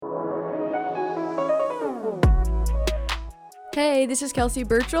Hey, this is Kelsey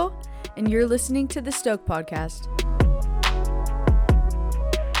Birchall, and you're listening to the Stoke Podcast.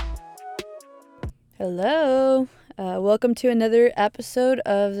 Hello. Welcome to another episode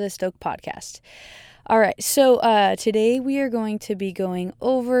of the Stoke Podcast. All right, so today we are going to be going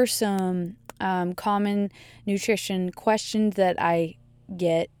over some common nutrition questions that I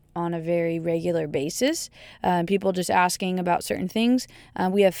get on a very regular basis. People just asking about certain things.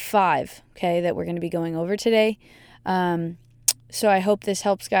 We have 5, that we're going to be going over today. So I hope this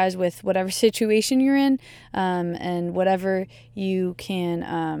helps guys with whatever situation you're in, and whatever you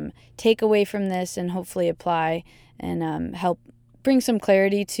can take away from this and hopefully apply and help bring some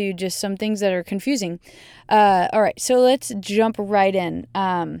clarity to just some things that are confusing. All right, so let's jump right in.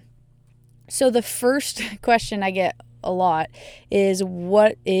 So the first question I get a lot is,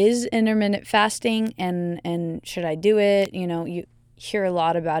 what is intermittent fasting and should I do it? You hear a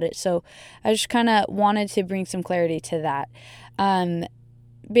lot about it. So I just kind of wanted to bring some clarity to that.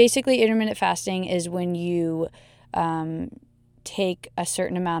 Basically, intermittent fasting is when you take a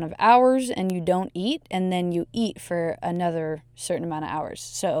certain amount of hours and you don't eat, and then you eat for another certain amount of hours.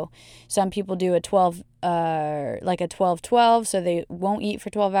 So some people do a 12-12, so they won't eat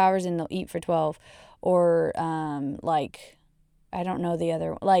for 12 hours and they'll eat for 12, or I don't know the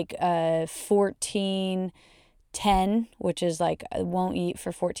other, 14-10, which is like won't eat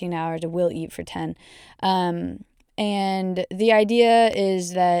for 14 hours and will eat for 10. And the idea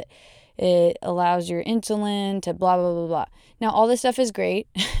is that it allows your insulin to blah, blah, blah, blah. Now, all this stuff is great,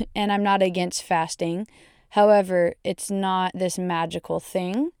 and I'm not against fasting. However, it's not this magical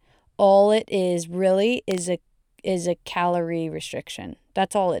thing. All it is really is a calorie restriction.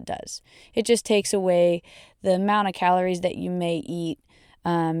 That's all it does. It just takes away the amount of calories that you may eat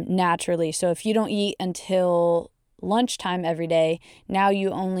naturally. So if you don't eat until lunchtime every day, now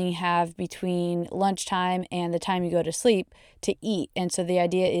you only have between lunchtime and the time you go to sleep to eat. And so the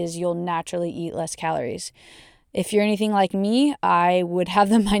idea is you'll naturally eat less calories. If you're anything like me, I would have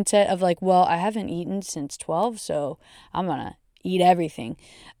the mindset of I haven't eaten since 12, so I'm going to eat everything.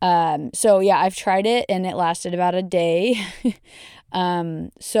 So yeah, I've tried it and it lasted about a day.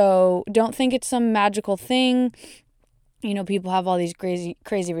 So don't think it's some magical thing. People have all these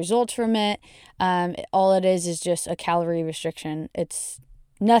crazy results from it. All it is just a calorie restriction. It's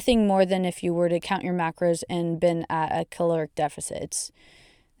nothing more than if you were to count your macros and been at a caloric deficit.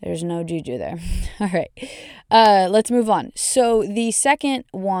 There's no juju there. All right. Let's move on. So the second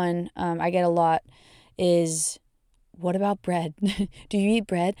one I get a lot is, what about bread? Do you eat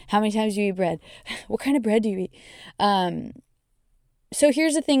bread? How many times do you eat bread? What kind of bread do you eat? So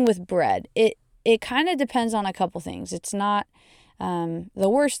here's the thing with bread. It kind of depends on a couple things. It's not the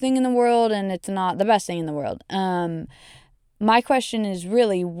worst thing in the world, and it's not the best thing in the world. My question is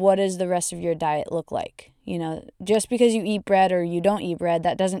really, what does the rest of your diet look like? Just because you eat bread or you don't eat bread,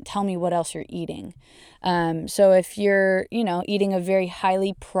 that doesn't tell me what else you're eating. So if you're, eating a very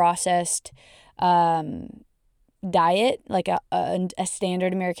highly processed diet, like a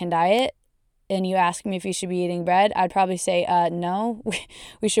standard American diet, and you ask me if you should be eating bread, I'd probably say, no,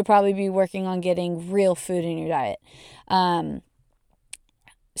 we should probably be working on getting real food in your diet.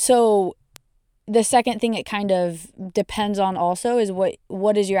 So the second thing it kind of depends on also is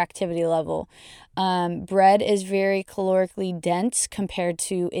what is your activity level. Bread is very calorically dense compared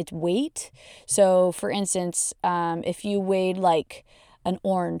to its weight. So for instance, if you weighed like an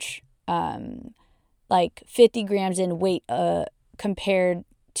orange, 50 grams in weight, compared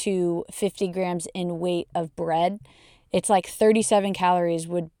to 50 grams in weight of bread, it's 37 calories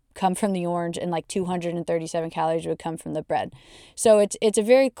would come from the orange and 237 calories would come from the bread. So it's a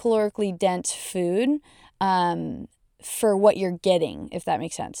very calorically dense food for what you're getting, if that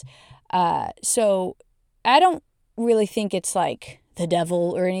makes sense. So I don't really think it's the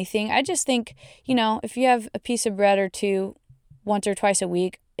devil or anything. I just think, if you have a piece of bread or two once or twice a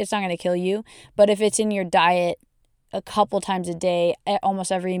week, it's not going to kill you. But if it's in your diet a couple times a day at almost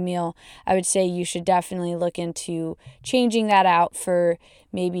every meal, I would say you should definitely look into changing that out for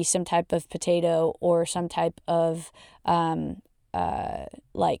maybe some type of potato or some type of some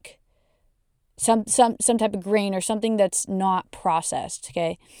type of grain or something that's not processed.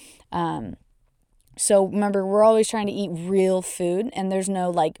 Okay. So remember, we're always trying to eat real food, and there's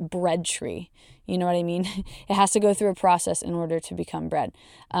no bread tree. You know what I mean? It has to go through a process in order to become bread.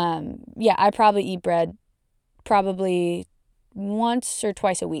 Yeah, I probably eat bread probably once or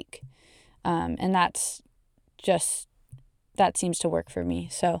twice a week. And that seems to work for me.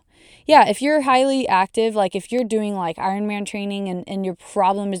 So yeah, if you're highly active, if you're doing Ironman training and your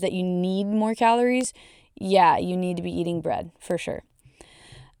problem is that you need more calories, yeah, you need to be eating bread for sure.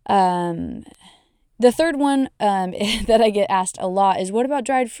 The third one that I get asked a lot is, what about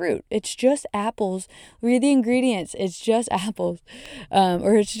dried fruit? It's just apples. Read the ingredients. It's just apples.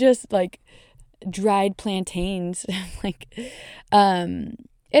 Or it's just like dried plantains. Like,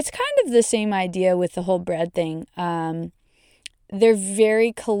 it's kind of the same idea with the whole bread thing. They're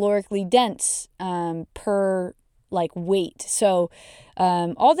very calorically dense per like weight. So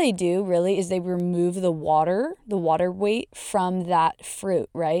all they do really is they remove the water weight from that fruit,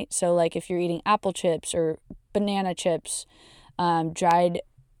 right? So like if you're eating apple chips or banana chips, dried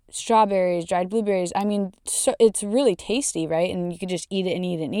strawberries, dried blueberries, I mean, so it's really tasty, right? And you could just eat it and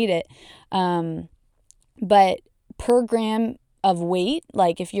eat it and eat it. But per gram of weight,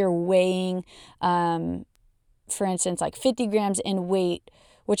 like if you're weighing, for instance, like 50 grams in weight,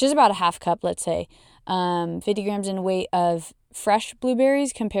 which is about a half cup, let's say, 50 grams in weight of fresh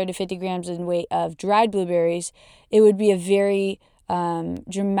blueberries compared to 50 grams in weight of dried blueberries, it would be a very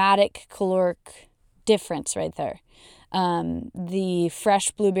dramatic caloric difference right there. The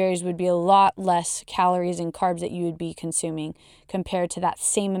fresh blueberries would be a lot less calories and carbs that you would be consuming compared to that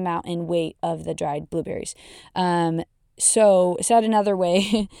same amount in weight of the dried blueberries. So said another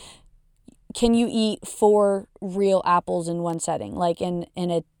way, can you eat 4 real apples in one setting? Like in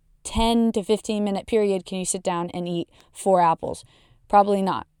a 10 to 15 minute period, can you sit down and eat 4 apples? Probably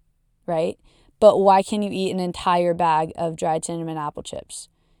not, right? But why can you eat an entire bag of dried cinnamon apple chips?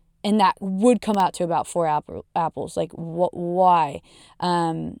 And that would come out to about 4 apples. Like, why?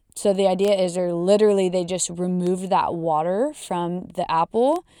 So the idea is they just removed that water from the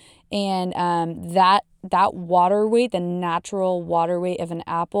apple, and that water weight, the natural water weight of an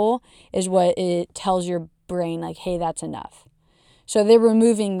apple, is what it tells your brain, like, hey, that's enough. So they're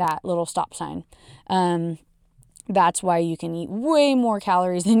removing that little stop sign. That's why you can eat way more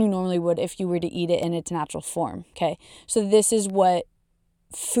calories than you normally would if you were to eat it in its natural form. Okay, so this is what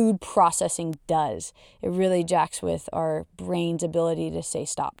food processing does. It really jacks with our brain's ability to say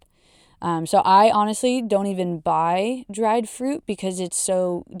stop. So I honestly don't even buy dried fruit because it's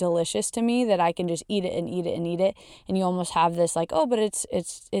so delicious to me that I can just eat it and eat it and eat it. And you almost have this like, oh, but it's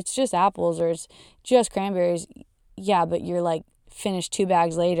just apples or it's just cranberries. Yeah, but you're like finished 2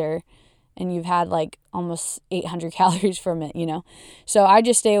 bags later and you've had like almost 800 calories from it, you know? So I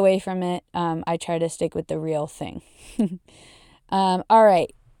just stay away from it. I try to stick with the real thing. All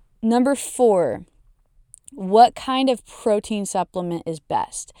right. Number 4, what kind of protein supplement is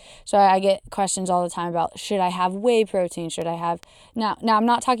best? So I get questions all the time about, should I have whey protein? Should I have, now I'm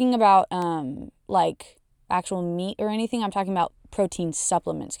not talking about, like actual meat or anything. I'm talking about protein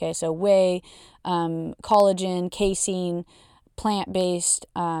supplements. Okay. So whey, collagen, casein, plant-based,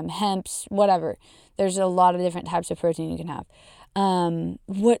 hemps, whatever. There's a lot of different types of protein you can have.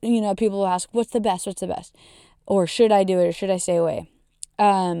 People will ask, what's the best? Or should I do it or should I stay away?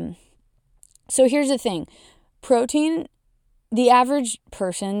 So here's the thing. Protein, the average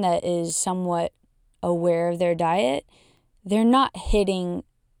person that is somewhat aware of their diet, they're not hitting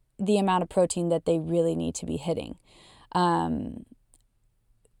the amount of protein that they really need to be hitting.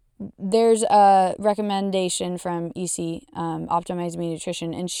 There's a recommendation from EC, Optimize Me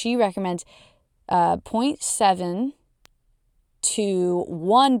Nutrition, and she recommends 0.7 to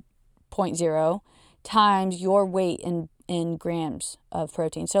 1.0 times your weight in grams of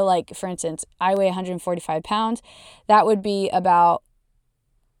protein. So like, for instance, I weigh 145 pounds. That would be about,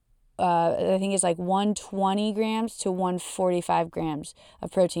 I think it's like 120 grams to 145 grams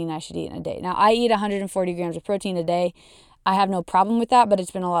of protein I should eat in a day. Now, I eat 140 grams of protein a day. I have no problem with that, but it's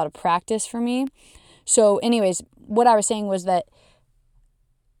been a lot of practice for me. So anyways, what I was saying was that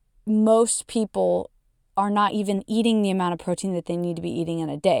most people are not even eating the amount of protein that they need to be eating in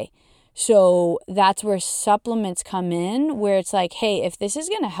a day. So that's where supplements come in, where it's like, hey, if this is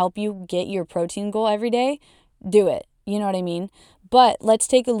going to help you get your protein goal every day, do it. You know what I mean? But let's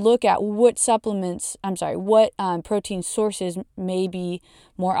take a look at what protein sources may be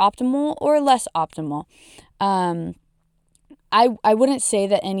more optimal or less optimal. I wouldn't say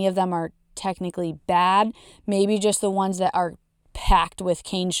that any of them are technically bad. Maybe just the ones that are packed with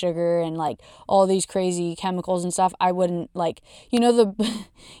cane sugar and like all these crazy chemicals and stuff. I wouldn't like,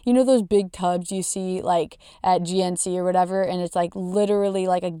 those big tubs you see like at GNC or whatever, and it's like literally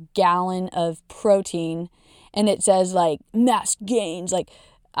like a gallon of protein and it says like mass gains. Like,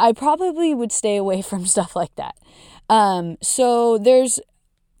 I probably would stay away from stuff like that. So there's,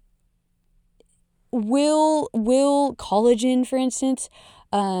 will collagen, for instance,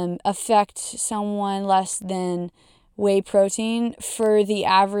 affect someone less than whey protein? For the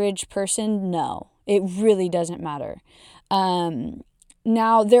average person, no, it really doesn't matter.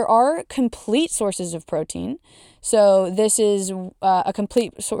 Now, there are complete sources of protein. So this is a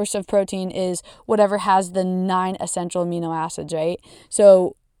complete source of protein is whatever has the 9 essential amino acids, right?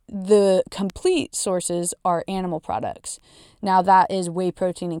 So the complete sources are animal products. Now, that is whey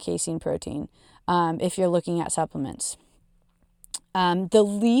protein and casein protein, if you're looking at supplements.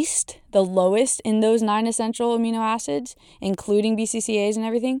 The lowest in those 9 essential amino acids, including BCCAs and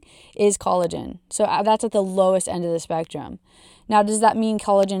everything, is collagen. So that's at the lowest end of the spectrum. Now, does that mean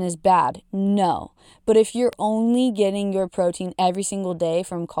collagen is bad? No. But if you're only getting your protein every single day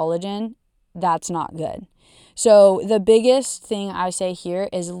from collagen, that's not good. So the biggest thing I say here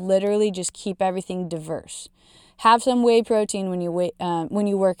is literally just keep everything diverse. Have some whey protein when you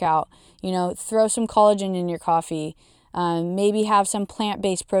work out. Throw some collagen in your coffee. Maybe have some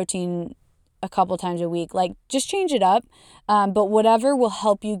plant-based protein a couple times a week. Like, just change it up. But whatever will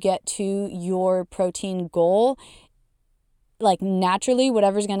help you get to your protein goal, like naturally,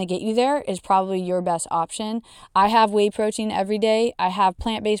 whatever's going to get you there is probably your best option. I have whey protein every day. I have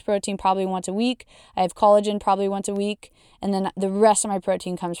plant-based protein probably once a week. I have collagen probably once a week. And then the rest of my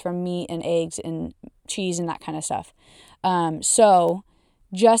protein comes from meat and eggs and cheese and that kind of stuff. So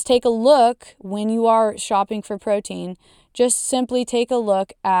just take a look when you are shopping for protein. Just simply take a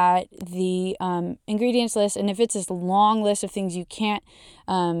look at the ingredients list, and if it's this long list of things you can't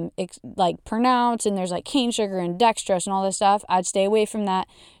pronounce, and there's like cane sugar and dextrose and all this stuff, I'd stay away from that.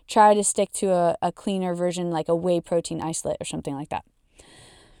 Try to stick to a cleaner version, like a whey protein isolate or something like that.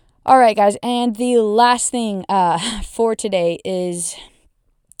 All right, guys, and the last thing for today is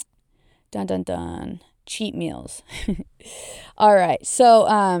cheat meals. All right, so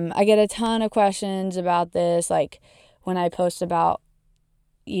I get a ton of questions about this, like when I post about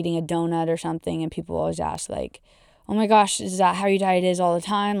eating a donut or something, and people always ask like, oh my gosh, is that how your diet is all the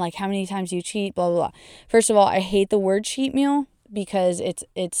time? Like, how many times do you cheat, blah, blah, blah. First of all, I hate the word cheat meal because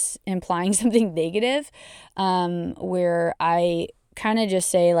it's implying something negative, where I kind of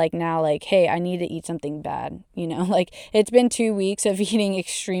just say like now, like, hey, I need to eat something bad, like it's been 2 weeks of eating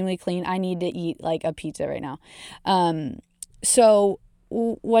extremely clean. I need to eat like a pizza right now. So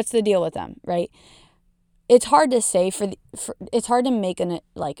what's the deal with them, right? It's hard to say it's hard to make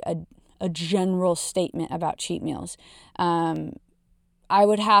a general statement about cheat meals. I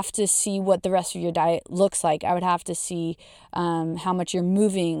would have to see what the rest of your diet looks like. I would have to see how much you're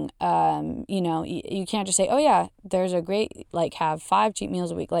moving. You can't just say, oh yeah, there's a great, have 5 cheat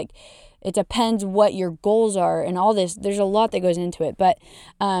meals a week. Like, it depends what your goals are and all this. There's a lot that goes into it. But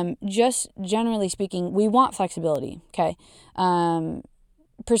just generally speaking, we want flexibility, okay?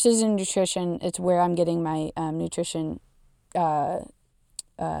 Precision nutrition, it's where I'm getting my nutrition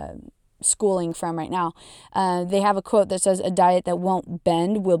schooling from right now. They have a quote that says, a diet that won't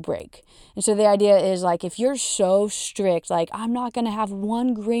bend will break. And so the idea is, like, if you're so strict, like, I'm not going to have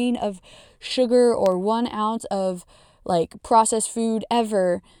 1 grain of sugar or 1 ounce of like processed food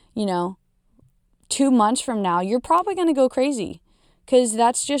ever, 2 months from now, you're probably going to go crazy, because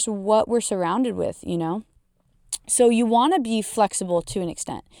that's just what we're surrounded with, So you want to be flexible to an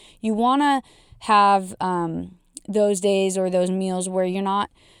extent. You want to have those days or those meals where you're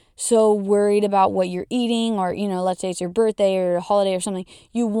not so worried about what you're eating, or, let's say it's your birthday or a holiday or something.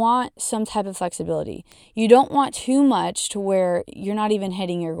 You want some type of flexibility. You don't want too much to where you're not even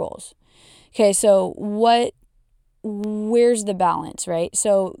hitting your goals. Okay, so where's the balance, right?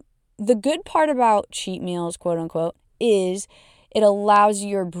 So the good part about cheat meals, quote unquote, is it allows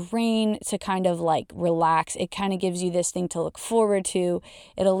your brain to kind of like relax. It kind of gives you this thing to look forward to.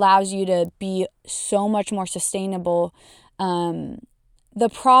 It allows you to be so much more sustainable. The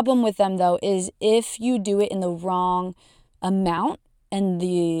problem with them, though, is if you do it in the wrong amount and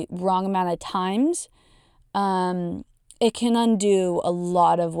the wrong amount of times, it can undo a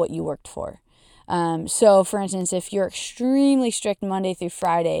lot of what you worked for. So for instance, if you're extremely strict Monday through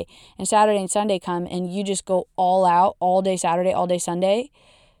Friday and Saturday and Sunday come and you just go all out all day Saturday, all day Sunday,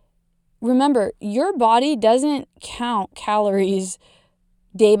 remember, your body doesn't count calories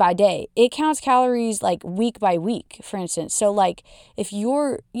day by day. It counts calories like week by week, for instance. So like if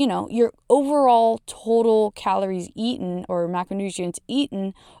your overall total calories eaten or macronutrients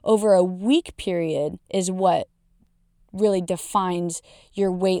eaten over a week period is what really defines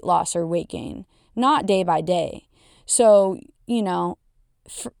your weight loss or weight gain, not day by day. So, you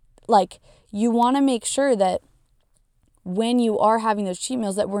want to make sure that when you are having those cheat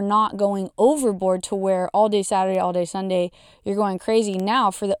meals that we're not going overboard to where all day Saturday, all day Sunday, you're going crazy. Now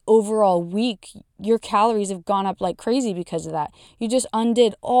for the overall week, your calories have gone up like crazy because of that. You just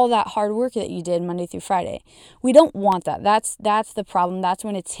undid all that hard work that you did Monday through Friday. We don't want that. That's the problem. That's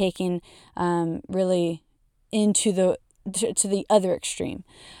when it's taken really into to the other extreme.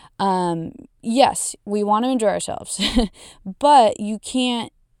 Yes, we want to enjoy ourselves, but you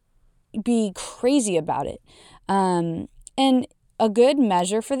can't be crazy about it. And a good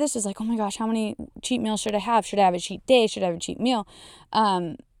measure for this is like, oh my gosh, how many cheat meals should I have? Should I have a cheat day? Should I have a cheat meal?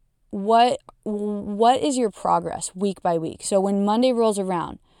 What is your progress week by week? So when Monday rolls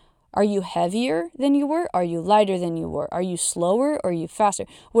around, are you heavier than you were? Are you lighter than you were? Are you slower or are you faster?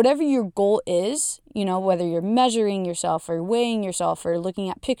 Whatever your goal is, whether you're measuring yourself or weighing yourself or looking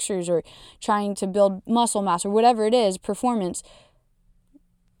at pictures or trying to build muscle mass or whatever it is, performance,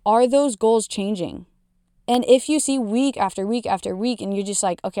 are those goals changing? And if you see week after week after week and you're just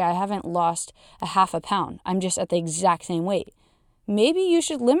like, okay, I haven't lost a half a pound, I'm just at the exact same weight, maybe you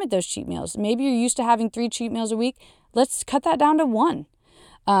should limit those cheat meals. Maybe you're used to having 3 cheat meals a week. Let's cut that down to 1.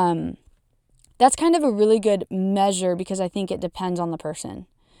 That's kind of a really good measure because I think it depends on the person.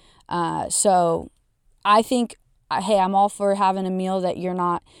 So I think, hey, I'm all for having a meal that you're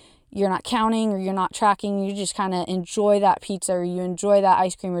not counting or you're not tracking. You just kind of enjoy that pizza or you enjoy that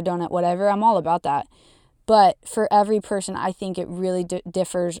ice cream or donut, whatever. I'm all about that. But for every person, I think it really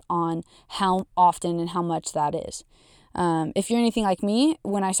differs on how often and how much that is. If you're anything like me,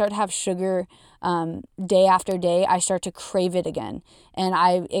 when I start to have sugar day after day, I start to crave it again. And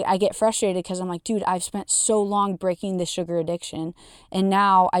I get frustrated because I'm like, dude, I've spent so long breaking this sugar addiction. And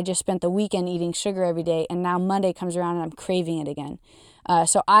now I just spent the weekend eating sugar every day. And now Monday comes around and I'm craving it again.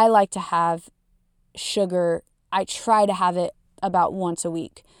 So I like to have sugar. I try to have it about once a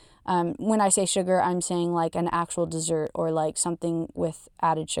week. When I say sugar, I'm saying like an actual dessert or like something with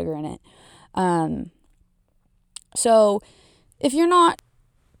added sugar in it. So if you're not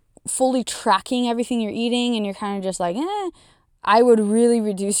fully tracking everything you're eating and you're kind of just like, I would really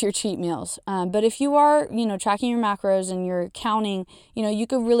reduce your cheat meals. But if you are, tracking your macros and you're counting, you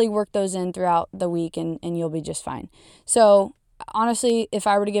could really work those in throughout the week and you'll be just fine. So honestly, if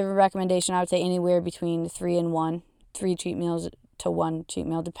I were to give a recommendation, I would say anywhere between 3 and 1, 3 cheat meals to 1 cheat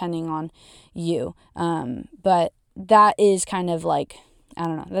meal, depending on you. But that is kind of like, I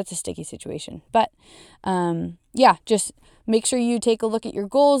don't know, that's a sticky situation. But yeah, just make sure you take a look at your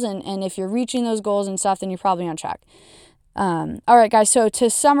goals and if you're reaching those goals and stuff, then you're probably on track. All right, guys. So to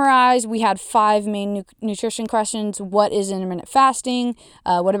summarize, we had 5 main nutrition questions. What is intermittent fasting?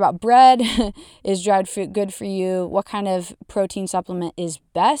 What about bread? Is dried fruit good for you? What kind of protein supplement is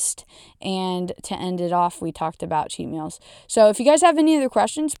best? And to end it off, we talked about cheat meals. So if you guys have any other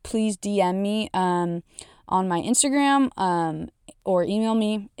questions, please DM me on my Instagram or email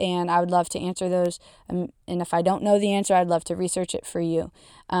me, and I would love to answer those. And if I don't know the answer, I'd love to research it for you.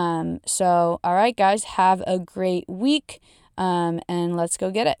 So, all right, guys, have a great week, and let's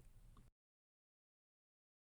go get it.